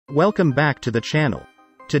Welcome back to the channel.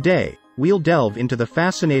 Today, we'll delve into the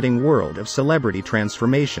fascinating world of celebrity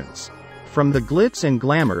transformations. From the glitz and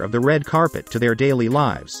glamour of the red carpet to their daily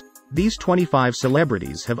lives, these 25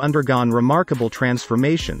 celebrities have undergone remarkable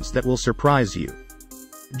transformations that will surprise you.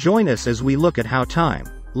 Join us as we look at how time,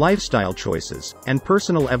 lifestyle choices, and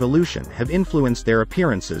personal evolution have influenced their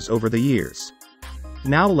appearances over the years.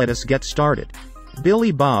 Now let us get started.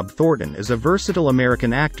 Billy Bob Thornton is a versatile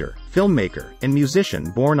American actor, filmmaker, and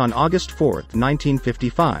musician born on August 4,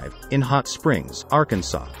 1955, in Hot Springs,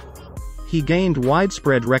 Arkansas. He gained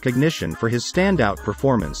widespread recognition for his standout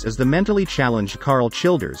performance as the mentally challenged Carl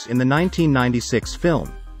Childers in the 1996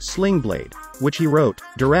 film, Sling Blade, which he wrote,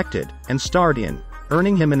 directed, and starred in,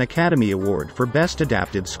 earning him an Academy Award for Best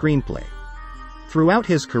Adapted Screenplay. Throughout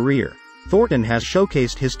his career, Thornton has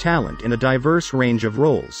showcased his talent in a diverse range of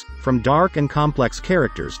roles, from dark and complex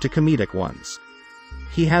characters to comedic ones.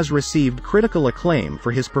 He has received critical acclaim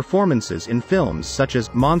for his performances in films such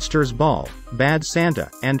as Monsters Ball, Bad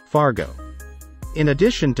Santa, and Fargo. In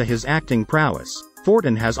addition to his acting prowess,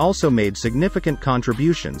 Thornton has also made significant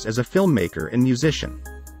contributions as a filmmaker and musician.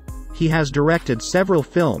 He has directed several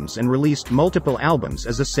films and released multiple albums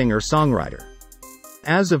as a singer-songwriter.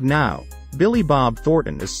 As of now, Billy Bob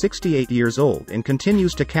Thornton is 68 years old and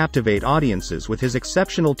continues to captivate audiences with his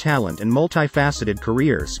exceptional talent and multifaceted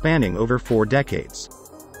career spanning over 4 decades.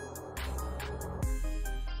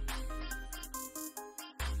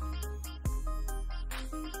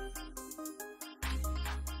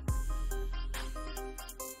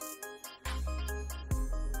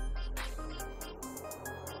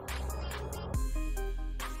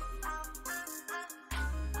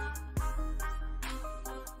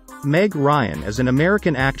 Meg Ryan is an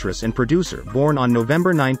American actress and producer born on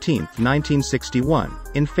November 19, 1961,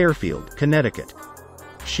 in Fairfield, Connecticut.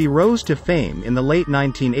 She rose to fame in the late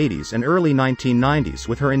 1980s and early 1990s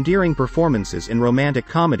with her endearing performances in romantic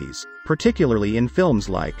comedies, particularly in films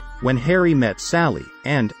like When Harry Met Sally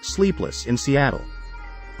and Sleepless in Seattle.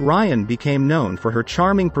 Ryan became known for her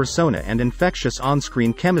charming persona and infectious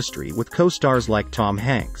on-screen chemistry with co-stars like Tom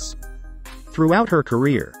Hanks. Throughout her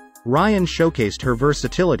career, Ryan showcased her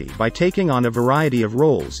versatility by taking on a variety of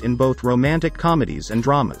roles in both romantic comedies and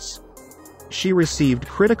dramas. She received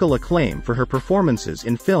critical acclaim for her performances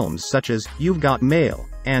in films such as You've Got Mail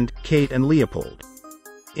and Kate and Leopold.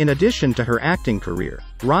 In addition to her acting career,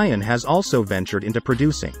 Ryan has also ventured into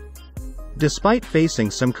producing. Despite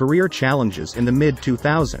facing some career challenges in the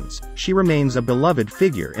mid-2000s, she remains a beloved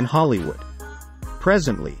figure in Hollywood.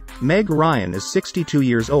 Presently, Meg Ryan is 62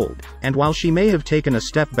 years old, and while she may have taken a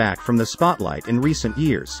step back from the spotlight in recent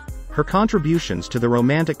years, her contributions to the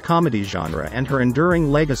romantic comedy genre and her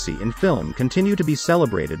enduring legacy in film continue to be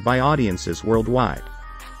celebrated by audiences worldwide.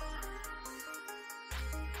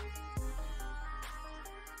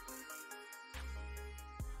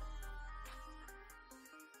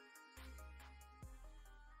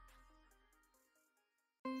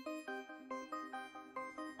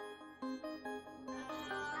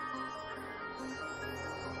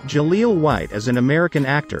 Jaleel White is an American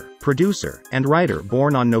actor, producer, and writer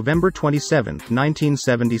born on November 27,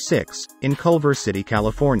 1976, in Culver City,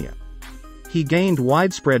 California. He gained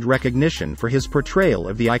widespread recognition for his portrayal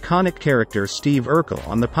of the iconic character Steve Urkel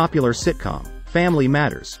on the popular sitcom, Family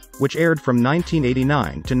Matters, which aired from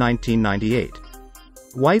 1989 to 1998.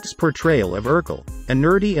 White's portrayal of Urkel, a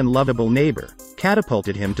nerdy and lovable neighbor,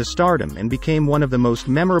 catapulted him to stardom and became one of the most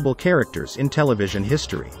memorable characters in television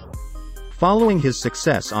history. Following his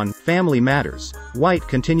success on Family Matters, White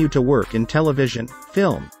continued to work in television,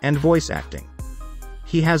 film, and voice acting.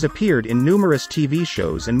 He has appeared in numerous TV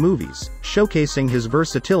shows and movies, showcasing his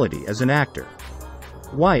versatility as an actor.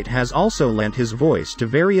 White has also lent his voice to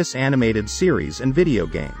various animated series and video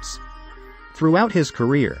games. Throughout his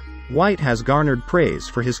career, White has garnered praise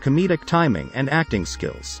for his comedic timing and acting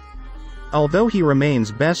skills. Although he remains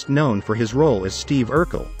best known for his role as Steve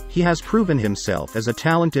Urkel, he has proven himself as a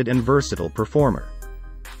talented and versatile performer.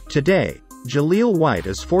 Today, Jaleel White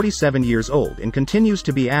is 47 years old and continues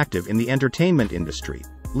to be active in the entertainment industry,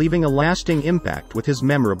 leaving a lasting impact with his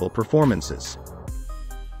memorable performances.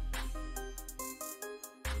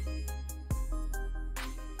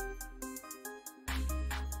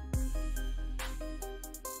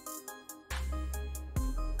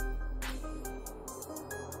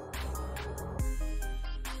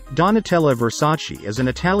 Donatella Versace is an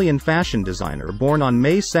Italian fashion designer born on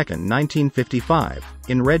May 2, 1955,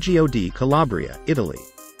 in Reggio di Calabria, Italy.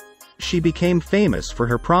 She became famous for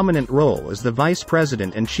her prominent role as the vice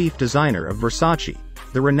president and chief designer of Versace,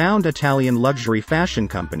 the renowned Italian luxury fashion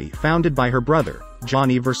company founded by her brother,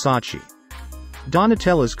 Gianni Versace.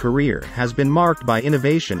 Donatella's career has been marked by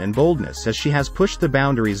innovation and boldness as she has pushed the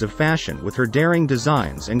boundaries of fashion with her daring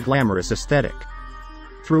designs and glamorous aesthetic.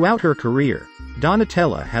 Throughout her career,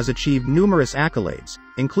 Donatella has achieved numerous accolades,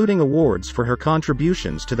 including awards for her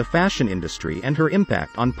contributions to the fashion industry and her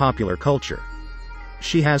impact on popular culture.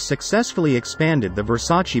 She has successfully expanded the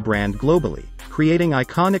Versace brand globally, creating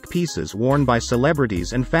iconic pieces worn by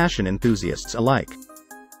celebrities and fashion enthusiasts alike.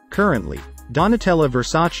 Currently, Donatella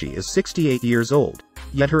Versace is 68 years old,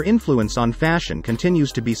 yet her influence on fashion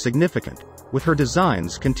continues to be significant, with her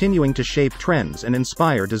designs continuing to shape trends and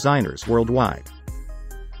inspire designers worldwide.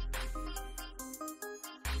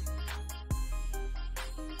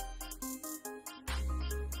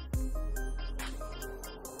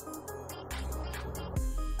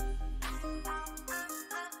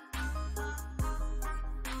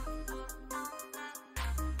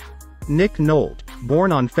 Nick Nolte,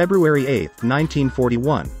 born on February 8,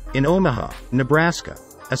 1941, in Omaha, Nebraska,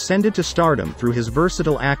 ascended to stardom through his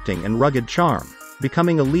versatile acting and rugged charm,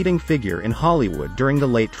 becoming a leading figure in Hollywood during the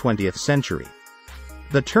late 20th century.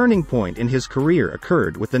 The turning point in his career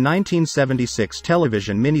occurred with the 1976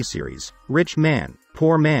 television miniseries, Rich Man,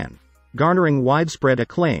 Poor Man, garnering widespread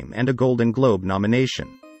acclaim and a Golden Globe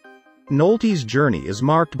nomination. Nolte's journey is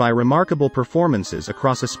marked by remarkable performances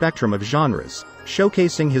across a spectrum of genres,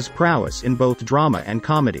 showcasing his prowess in both drama and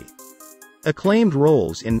comedy. Acclaimed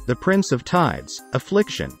roles in The Prince of Tides,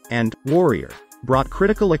 Affliction, and Warrior brought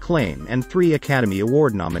critical acclaim and 3 Academy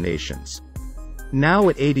Award nominations. Now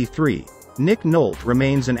at 83, Nick Nolte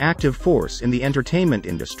remains an active force in the entertainment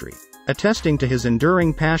industry, attesting to his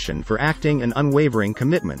enduring passion for acting and unwavering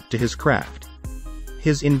commitment to his craft.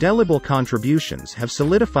 His indelible contributions have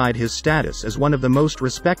solidified his status as one of the most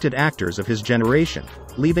respected actors of his generation,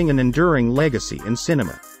 leaving an enduring legacy in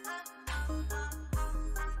cinema.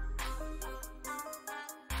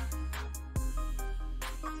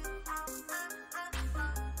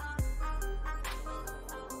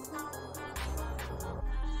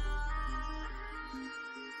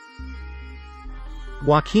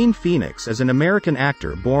 Joaquin Phoenix is an American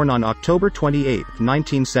actor born on October 28,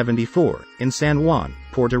 1974, in San Juan,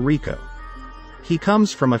 Puerto Rico. He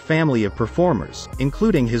comes from a family of performers,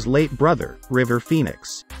 including his late brother, River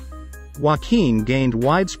Phoenix. Joaquin gained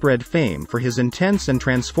widespread fame for his intense and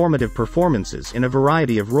transformative performances in a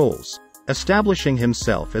variety of roles, establishing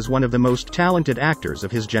himself as one of the most talented actors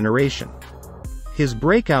of his generation. His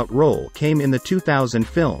breakout role came in the 2000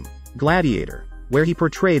 film, Gladiator, where he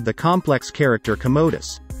portrayed the complex character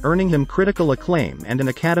Commodus, earning him critical acclaim and an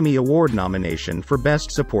Academy Award nomination for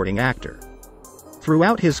Best Supporting Actor.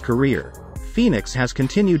 Throughout his career, Phoenix has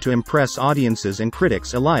continued to impress audiences and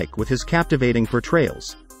critics alike with his captivating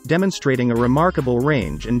portrayals, demonstrating a remarkable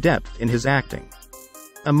range and depth in his acting.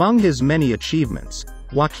 Among his many achievements,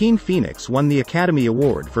 Joaquin Phoenix won the Academy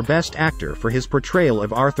Award for Best Actor for his portrayal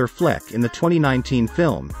of Arthur Fleck in the 2019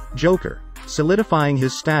 film, Joker, solidifying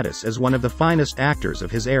his status as one of the finest actors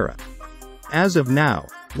of his era. As of now,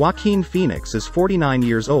 Joaquin Phoenix is 49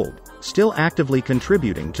 years old, still actively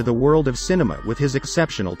contributing to the world of cinema with his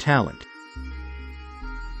exceptional talent.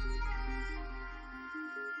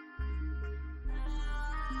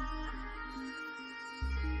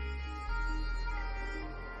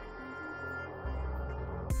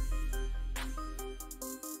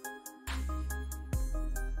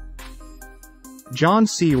 John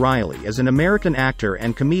C. Reilly is an American actor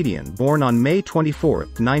and comedian born on May 24,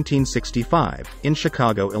 1965, in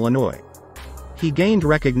Chicago, Illinois. He gained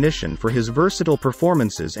recognition for his versatile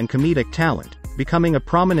performances and comedic talent, becoming a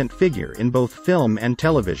prominent figure in both film and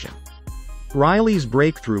television. Reilly's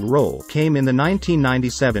breakthrough role came in the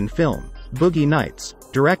 1997 film, Boogie Nights,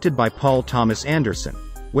 directed by Paul Thomas Anderson,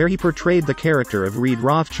 where he portrayed the character of Reed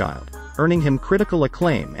Rothschild, earning him critical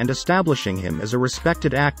acclaim and establishing him as a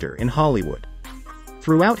respected actor in Hollywood.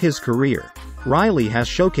 Throughout his career, Reilly has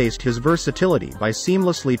showcased his versatility by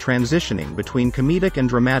seamlessly transitioning between comedic and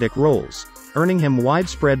dramatic roles, earning him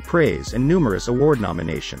widespread praise and numerous award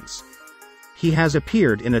nominations. He has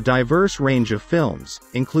appeared in a diverse range of films,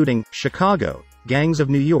 including Chicago, Gangs of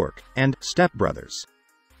New York, and Step Brothers.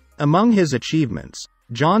 Among his achievements,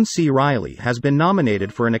 John C. Reilly has been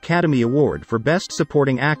nominated for an Academy Award for Best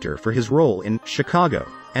Supporting Actor for his role in Chicago,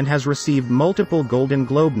 and has received multiple Golden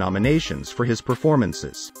Globe nominations for his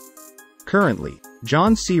performances. Currently,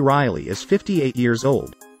 John C. Reilly is 58 years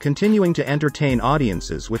old, continuing to entertain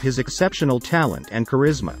audiences with his exceptional talent and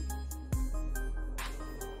charisma.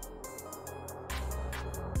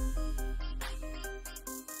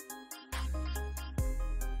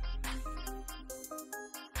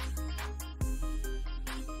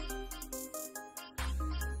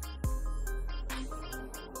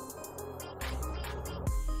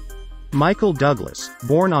 Michael Douglas,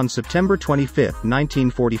 born on September 25,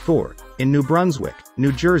 1944, in New Brunswick,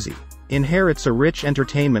 New Jersey, inherits a rich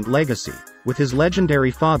entertainment legacy, with his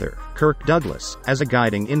legendary father, Kirk Douglas, as a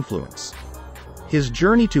guiding influence. His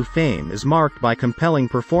journey to fame is marked by compelling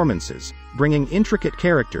performances, bringing intricate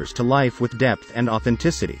characters to life with depth and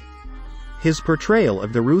authenticity. His portrayal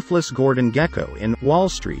of the ruthless Gordon Gekko in Wall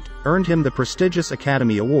Street earned him the prestigious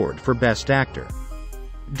Academy Award for Best Actor.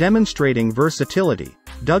 Demonstrating versatility,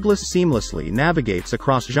 Douglas seamlessly navigates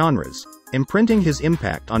across genres, imprinting his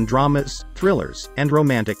impact on dramas, thrillers, and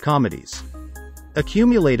romantic comedies.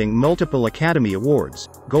 Accumulating multiple Academy Awards,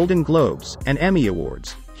 Golden Globes, and Emmy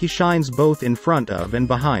Awards, he shines both in front of and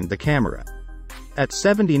behind the camera. At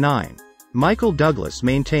 79, Michael Douglas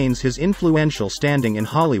maintains his influential standing in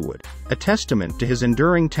Hollywood, a testament to his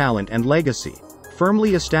enduring talent and legacy,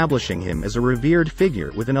 firmly establishing him as a revered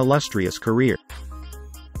figure with an illustrious career.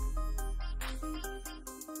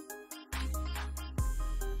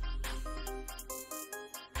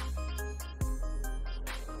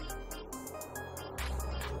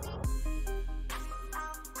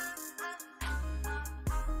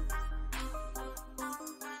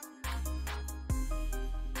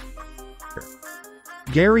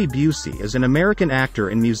 Gary Busey is an American actor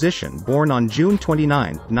and musician born on June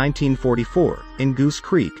 29, 1944, in Goose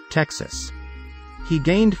Creek, Texas. He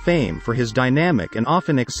gained fame for his dynamic and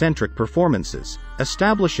often eccentric performances,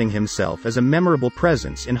 establishing himself as a memorable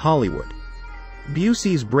presence in Hollywood.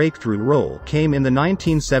 Busey's breakthrough role came in the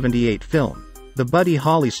 1978 film, The Buddy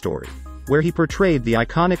Holly Story, where he portrayed the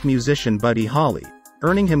iconic musician Buddy Holly,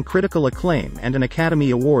 earning him critical acclaim and an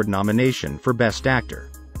Academy Award nomination for Best Actor.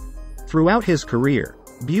 Throughout his career,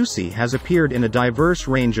 Busey has appeared in a diverse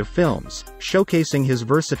range of films, showcasing his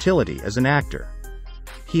versatility as an actor.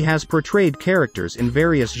 He has portrayed characters in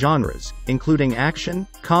various genres, including action,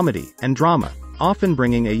 comedy, and drama, often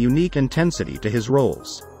bringing a unique intensity to his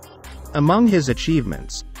roles. Among his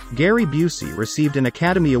achievements, Gary Busey received an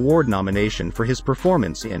Academy Award nomination for his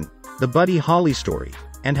performance in The Buddy Holly Story,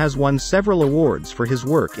 and has won several awards for his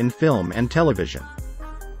work in film and television.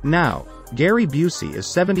 Now, Gary Busey is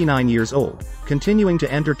 79 years old, continuing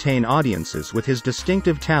to entertain audiences with his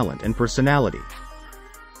distinctive talent and personality.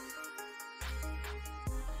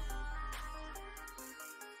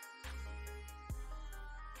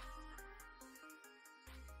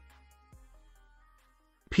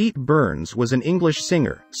 Pete Burns was an English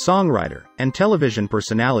singer, songwriter, and television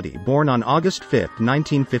personality born on August 5,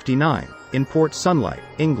 1959, in Port Sunlight,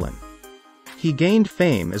 England. He gained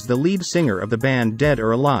fame as the lead singer of the band Dead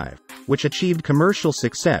or Alive, which achieved commercial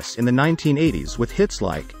success in the 1980s with hits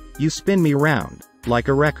like You Spin Me Round, Like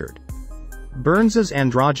a Record. Burns's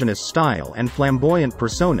androgynous style and flamboyant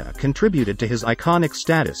persona contributed to his iconic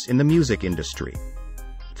status in the music industry.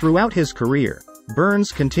 Throughout his career,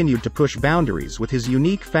 Burns continued to push boundaries with his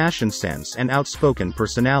unique fashion sense and outspoken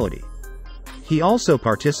personality. He also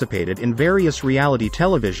participated in various reality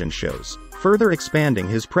television shows, further expanding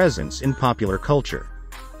his presence in popular culture.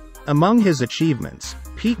 Among his achievements,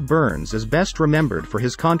 Pete Burns is best remembered for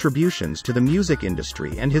his contributions to the music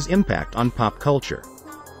industry and his impact on pop culture.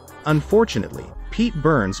 Unfortunately, Pete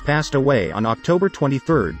Burns passed away on October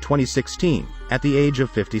 23, 2016, at the age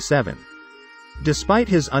of 57. Despite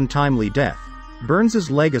his untimely death,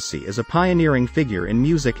 Burns's legacy as a pioneering figure in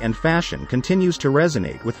music and fashion continues to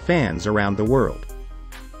resonate with fans around the world.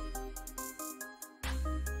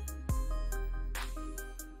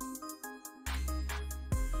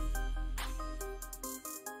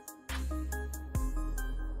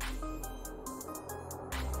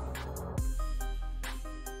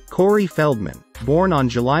 Corey Feldman, born on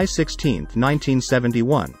July 16,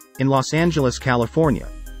 1971, in Los Angeles, California,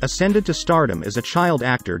 ascended to stardom as a child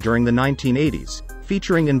actor during the 1980s,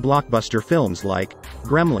 featuring in blockbuster films like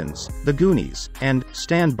Gremlins, The Goonies, and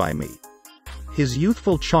Stand By Me. His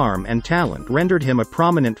youthful charm and talent rendered him a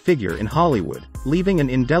prominent figure in Hollywood, leaving an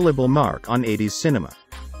indelible mark on 80s cinema.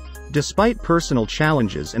 Despite personal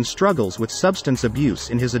challenges and struggles with substance abuse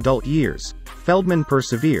in his adult years, Feldman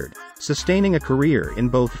persevered, sustaining a career in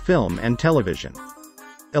both film and television.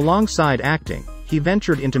 Alongside acting, he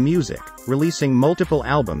ventured into music, releasing multiple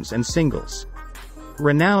albums and singles.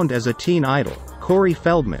 Renowned as a teen idol, Corey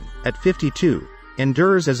Feldman, at 52,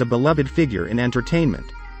 endures as a beloved figure in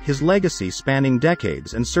entertainment, his legacy spanning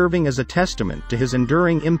decades and serving as a testament to his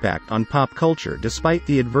enduring impact on pop culture despite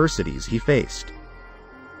the adversities he faced.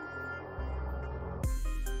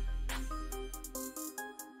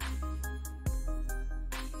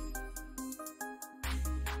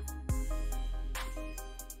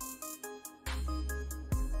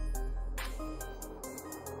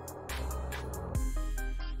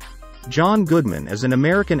 John Goodman is an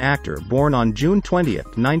American actor born on June 20,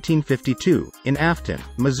 1952, in Afton,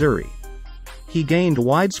 Missouri. He gained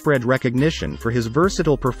widespread recognition for his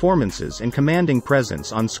versatile performances and commanding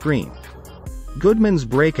presence on screen. Goodman's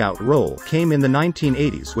breakout role came in the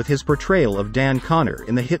 1980s with his portrayal of Dan Connor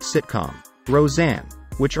in the hit sitcom, Roseanne,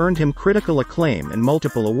 which earned him critical acclaim and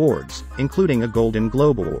multiple awards, including a Golden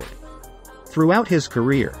Globe Award. Throughout his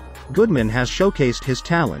career, Goodman has showcased his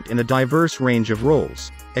talent in a diverse range of roles,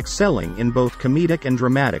 excelling in both comedic and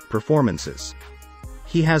dramatic performances.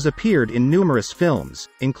 He has appeared in numerous films,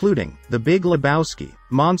 including The Big Lebowski,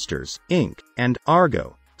 Monsters, Inc., and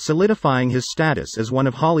Argo, solidifying his status as one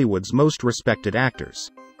of Hollywood's most respected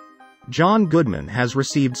actors. John Goodman has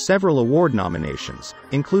received several award nominations,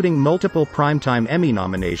 including multiple Primetime Emmy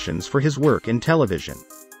nominations for his work in television.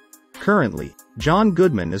 Currently, John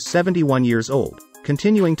Goodman is 71 years old,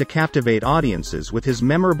 continuing to captivate audiences with his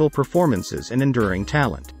memorable performances and enduring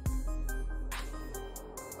talent.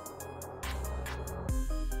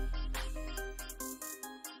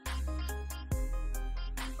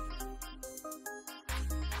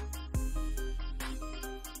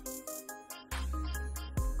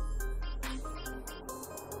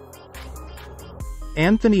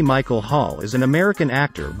 Anthony Michael Hall is an American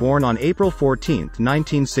actor born on April 14,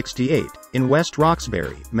 1968, in West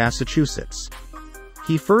Roxbury, Massachusetts.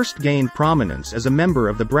 He first gained prominence as a member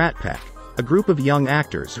of the Brat Pack, a group of young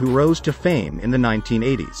actors who rose to fame in the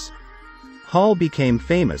 1980s. Hall became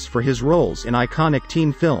famous for his roles in iconic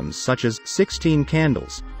teen films such as 16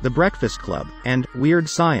 Candles, The Breakfast Club, and Weird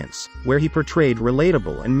Science, where he portrayed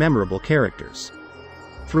relatable and memorable characters.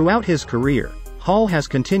 Throughout his career, Hall has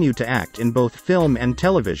continued to act in both film and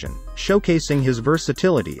television, showcasing his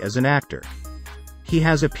versatility as an actor. He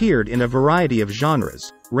has appeared in a variety of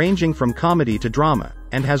genres, ranging from comedy to drama,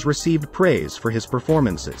 and has received praise for his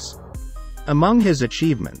performances. Among his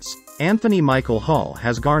achievements, Anthony Michael Hall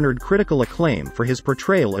has garnered critical acclaim for his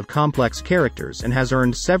portrayal of complex characters and has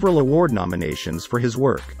earned several award nominations for his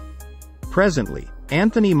work. Presently,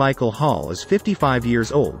 Anthony Michael Hall is 55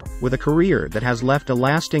 years old, with a career that has left a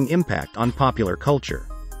lasting impact on popular culture.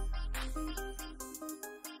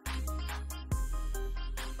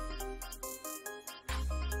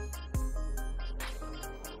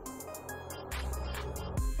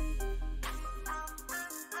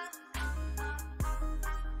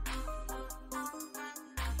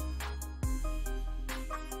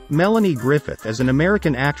 Melanie Griffith is an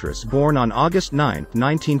American actress born on August 9,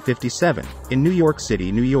 1957, in New York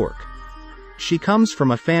City, New York. She comes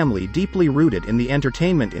from a family deeply rooted in the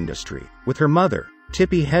entertainment industry, with her mother,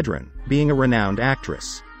 Tippi Hedren, being a renowned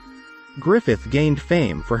actress. Griffith gained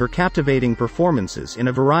fame for her captivating performances in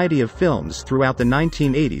a variety of films throughout the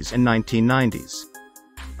 1980s and 1990s.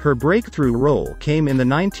 Her breakthrough role came in the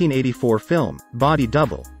 1984 film, Body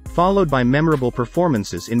Double, followed by memorable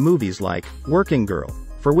performances in movies like Working Girl,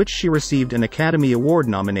 for which she received an Academy Award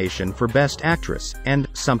nomination for Best Actress, and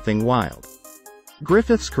Something Wild.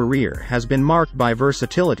 Griffith's career has been marked by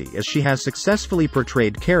versatility as she has successfully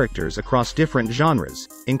portrayed characters across different genres,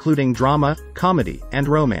 including drama, comedy, and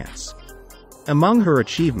romance. Among her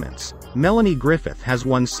achievements, Melanie Griffith has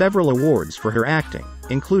won several awards for her acting,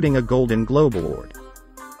 including a Golden Globe Award.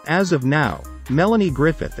 As of now, Melanie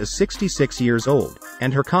Griffith is 66 years old,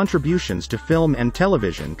 and her contributions to film and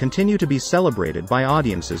television continue to be celebrated by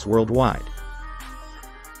audiences worldwide.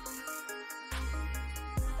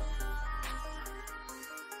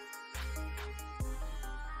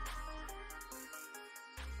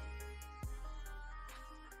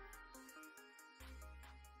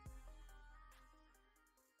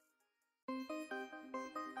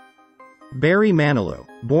 Barry Manilow,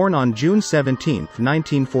 born on June 17,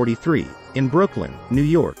 1943, in Brooklyn, New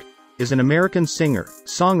York, is an American singer,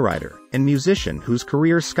 songwriter, and musician whose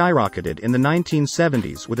career skyrocketed in the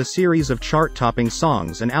 1970s with a series of chart-topping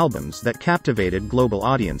songs and albums that captivated global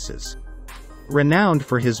audiences. Renowned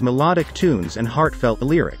for his melodic tunes and heartfelt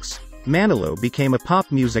lyrics, Manilow became a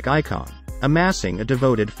pop music icon, amassing a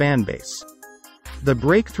devoted fan base. The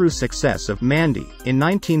breakthrough success of Mandy in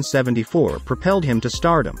 1974 propelled him to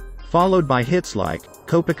stardom, followed by hits like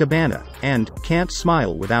Copacabana and Can't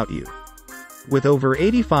Smile Without You. With over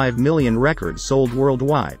 85 million records sold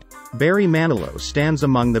worldwide, Barry Manilow stands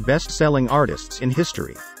among the best-selling artists in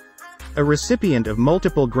history. A recipient of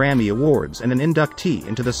multiple Grammy Awards and an inductee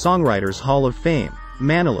into the Songwriters Hall of Fame,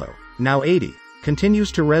 Manilow, now 80,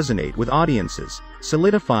 continues to resonate with audiences,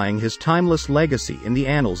 solidifying his timeless legacy in the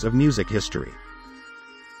annals of music history.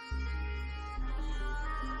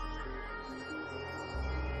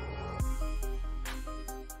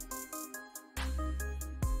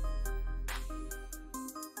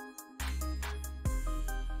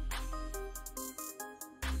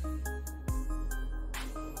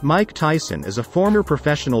 Mike Tyson is a former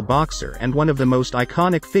professional boxer and one of the most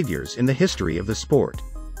iconic figures in the history of the sport.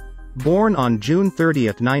 Born on June 30,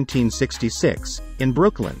 1966, in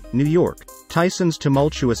Brooklyn, New York, Tyson's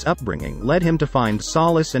tumultuous upbringing led him to find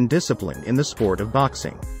solace and discipline in the sport of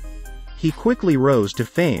boxing. He quickly rose to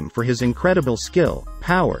fame for his incredible skill,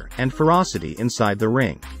 power, and ferocity inside the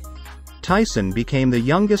ring. Tyson became the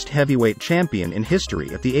youngest heavyweight champion in history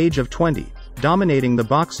at the age of 20, dominating the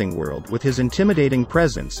boxing world with his intimidating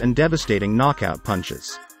presence and devastating knockout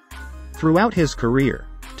punches. Throughout his career,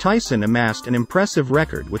 Tyson amassed an impressive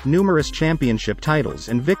record with numerous championship titles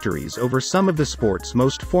and victories over some of the sport's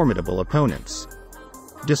most formidable opponents.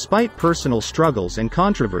 Despite personal struggles and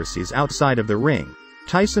controversies outside of the ring,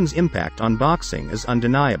 Tyson's impact on boxing is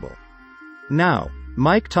undeniable. Now,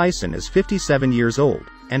 Mike Tyson is 57 years old,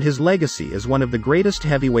 and his legacy as one of the greatest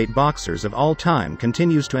heavyweight boxers of all time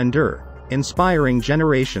continues to endure, inspiring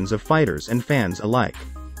generations of fighters and fans alike.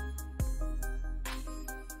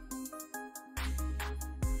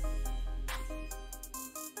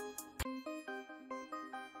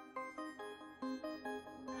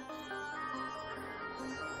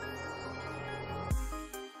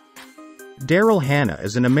 Daryl Hannah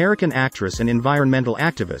is an American actress and environmental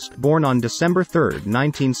activist born on December 3,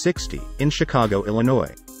 1960, in Chicago,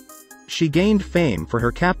 Illinois. She gained fame for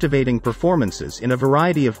her captivating performances in a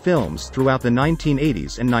variety of films throughout the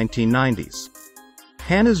 1980s and 1990s.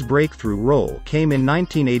 Hannah's breakthrough role came in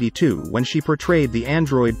 1982 when she portrayed the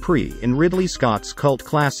android Pre in Ridley Scott's cult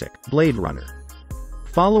classic, Blade Runner.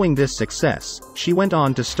 Following this success, she went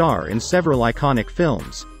on to star in several iconic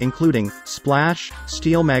films, including Splash,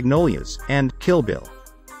 Steel Magnolias, and Kill Bill.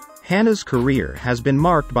 Hannah's career has been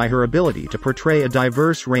marked by her ability to portray a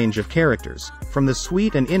diverse range of characters, from the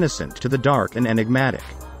sweet and innocent to the dark and enigmatic.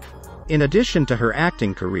 In addition to her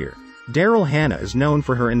acting career, Daryl Hannah is known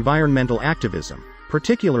for her environmental activism,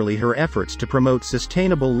 particularly her efforts to promote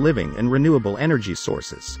sustainable living and renewable energy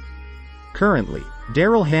sources. Currently,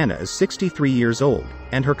 Daryl Hannah is 63 years old,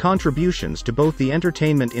 and her contributions to both the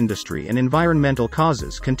entertainment industry and environmental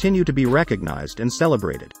causes continue to be recognized and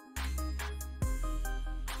celebrated.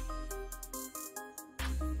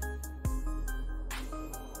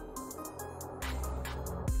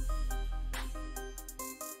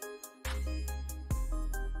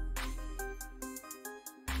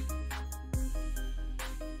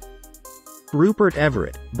 Rupert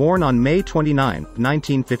Everett, born on May 29,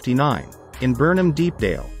 1959, in Burnham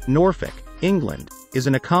Deepdale, Norfolk, England, is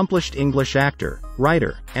an accomplished English actor,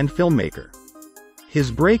 writer, and filmmaker.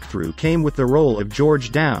 His breakthrough came with the role of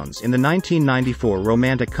George Downes in the 1994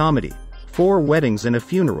 romantic comedy, 4 Weddings and a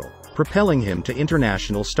Funeral, propelling him to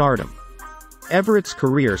international stardom. Everett's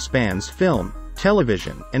career spans film,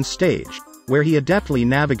 television, and stage, where he adeptly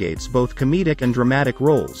navigates both comedic and dramatic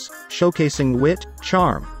roles, showcasing wit,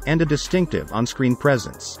 charm, and a distinctive on-screen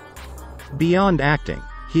presence. Beyond acting,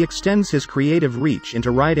 he extends his creative reach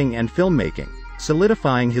into writing and filmmaking,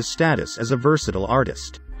 solidifying his status as a versatile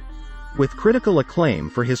artist. With critical acclaim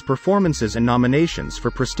for his performances and nominations for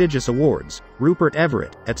prestigious awards, Rupert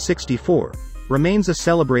Everett, at 64, remains a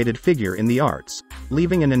celebrated figure in the arts,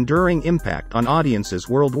 leaving an enduring impact on audiences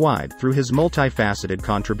worldwide through his multifaceted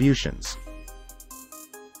contributions.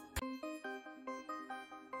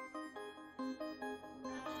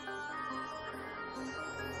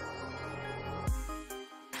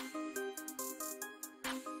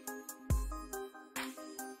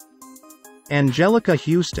 Angelica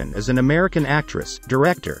Houston is an American actress,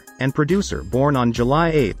 director, and producer born on July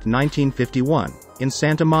 8, 1951, in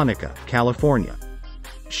Santa Monica, California.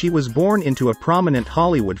 She was born into a prominent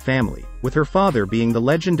Hollywood family, with her father being the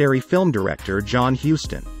legendary film director John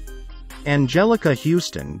Huston. Angelica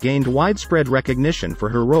Houston gained widespread recognition for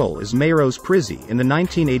her role as Mayrose Prizzi in the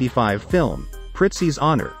 1985 film, Prizzi's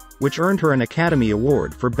Honor, which earned her an Academy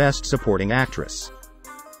Award for Best Supporting Actress.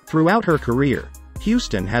 Throughout her career,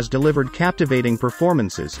 Houston has delivered captivating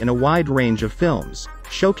performances in a wide range of films,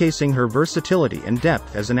 showcasing her versatility and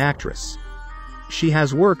depth as an actress. She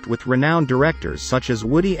has worked with renowned directors such as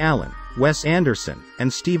Woody Allen, Wes Anderson,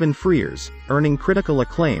 and Stephen Frears, earning critical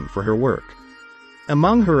acclaim for her work.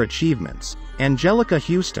 Among her achievements, Angelica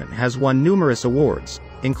Houston has won numerous awards,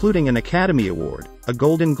 including an Academy Award, a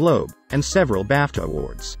Golden Globe, and several BAFTA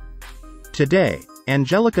awards. Today,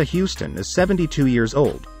 Angelica Houston is 72 years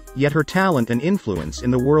old, yet her talent and influence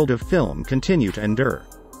in the world of film continue to endure.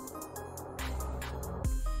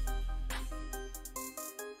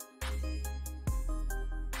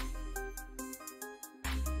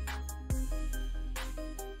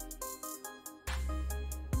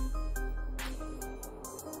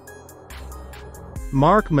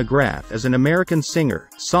 Mark McGrath is an American singer,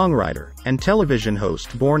 songwriter, and television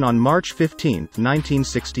host born on March 15,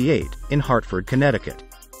 1968, in Hartford, Connecticut.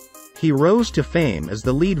 He rose to fame as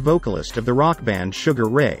the lead vocalist of the rock band Sugar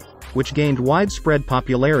Ray, which gained widespread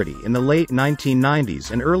popularity in the late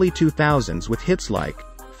 1990s and early 2000s with hits like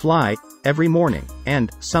Fly, Every Morning, and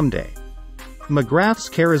Someday. McGrath's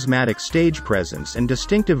charismatic stage presence and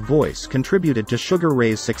distinctive voice contributed to Sugar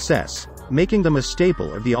Ray's success, making them a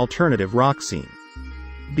staple of the alternative rock scene.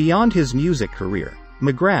 Beyond his music career,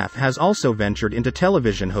 McGrath has also ventured into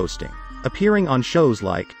television hosting, appearing on shows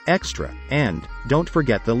like Extra and Don't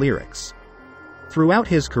Forget the Lyrics. Throughout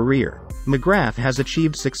his career, McGrath has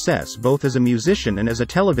achieved success both as a musician and as a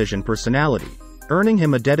television personality, earning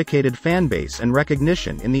him a dedicated fanbase and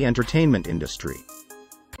recognition in the entertainment industry.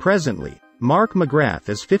 Presently, Mark McGrath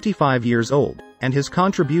is 55 years old, and his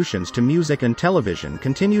contributions to music and television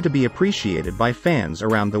continue to be appreciated by fans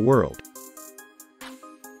around the world.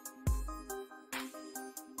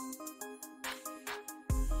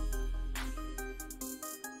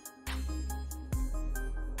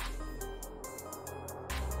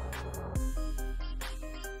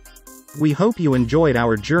 We hope you enjoyed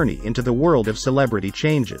our journey into the world of celebrity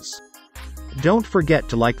changes. Don't forget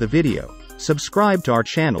to like the video, subscribe to our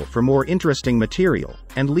channel for more interesting material,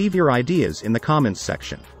 and leave your ideas in the comments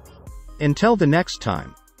section. Until the next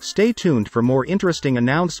time, stay tuned for more interesting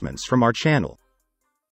announcements from our channel.